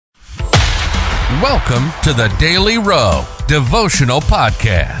Welcome to the Daily Rowe Devotional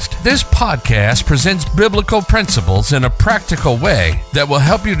Podcast. This podcast presents biblical principles in a practical way that will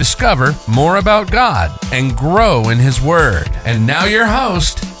help you discover more about God and grow in His Word. And now your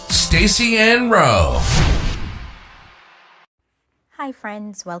host, Stacyan Rowe. Hi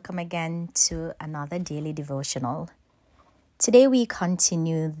friends, welcome again to another daily devotional. Today we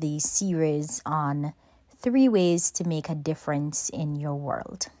continue the series on 3 ways to make a difference in your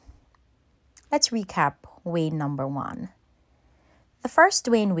world. Let's recap way number 1. The first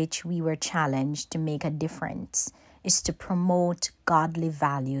way in which we were challenged to make a difference is to promote godly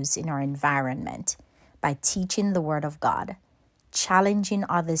values in our environment by teaching the Word of God, challenging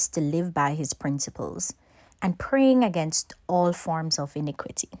others to live by His principles, and praying against all forms of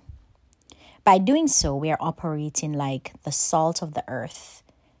iniquity. By doing so, we are operating like the salt of the earth,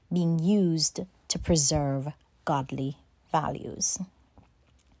 being used to preserve godly values.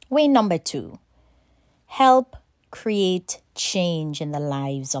 Way number 2, help create change in the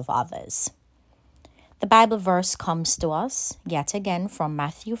lives of others. The Bible verse comes to us yet again from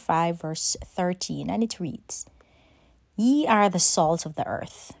Matthew 5 verse 13, and it reads, "Ye are the salt of the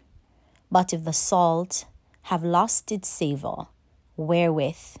earth, but if the salt have lost its savour,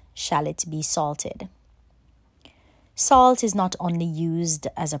 wherewith shall it be salted?" Salt is not only used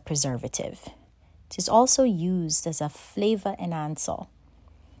as a preservative, it is also used as a flavor enhancer.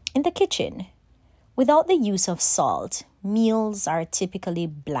 In the kitchen, without the use of salt, meals are typically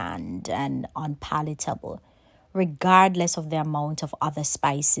bland and unpalatable, regardless of the amount of other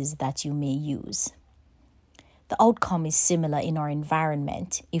spices that you may use. The outcome is similar in our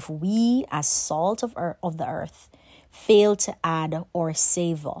environment if we, as salt of the earth, fail to add or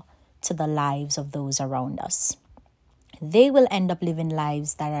savor to the lives of those around us. They will end up living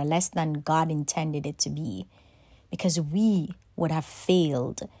lives that are less than God intended it to be because we would have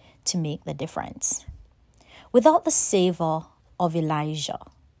failed to make the difference. Without the savor of Elisha,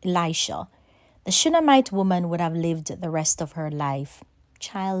 the Shunammite woman would have lived the rest of her life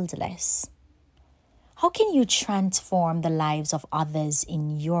childless. How can you transform the lives of others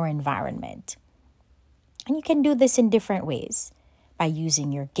in your environment? And you can do this in different ways, by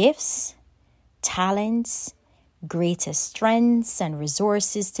using your gifts, talents, greater strengths, and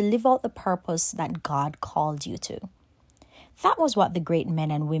resources to live out the purpose that God called you to. That was what the great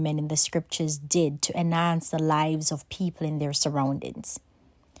men and women in the scriptures did to enhance the lives of people in their surroundings.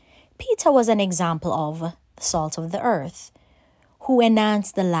 Peter was an example of the salt of the earth, who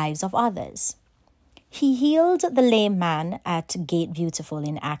enhanced the lives of others. He healed the lame man at Gate Beautiful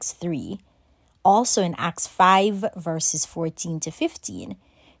in Acts 3. Also in Acts 5 verses 14 to 15,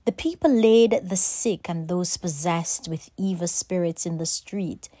 the people laid the sick and those possessed with evil spirits in the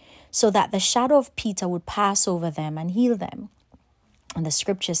street, so that the shadow of Peter would pass over them and heal them. And the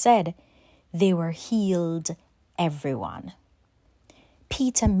scripture said, they were healed, everyone.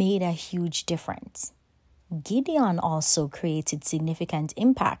 Peter made a huge difference. Gideon also created significant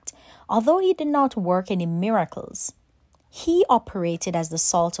impact, although he did not work any miracles. He operated as the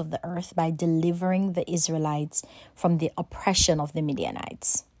salt of the earth by delivering the Israelites from the oppression of the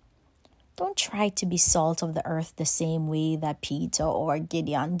Midianites. Don't try to be salt of the earth the same way that Peter or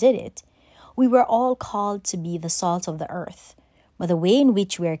Gideon did it. We were all called to be the salt of the earth, but the way in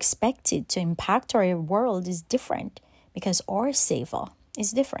which we are expected to impact our world is different because our savor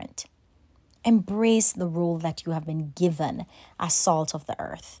is different. Embrace the role that you have been given as salt of the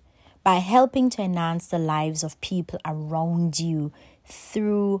earth by helping to enhance the lives of people around you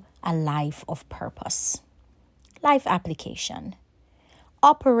through a life of purpose. Life application.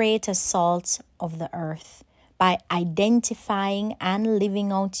 Operate as salt of the earth by identifying and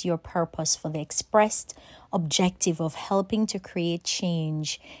living out your purpose for the expressed objective of helping to create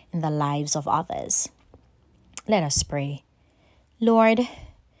change in the lives of others. Let us pray. Lord,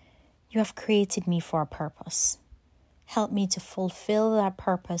 you have created me for a purpose. Help me to fulfill that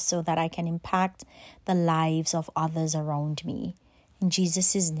purpose so that I can impact the lives of others around me. In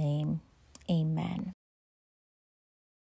Jesus' name, amen.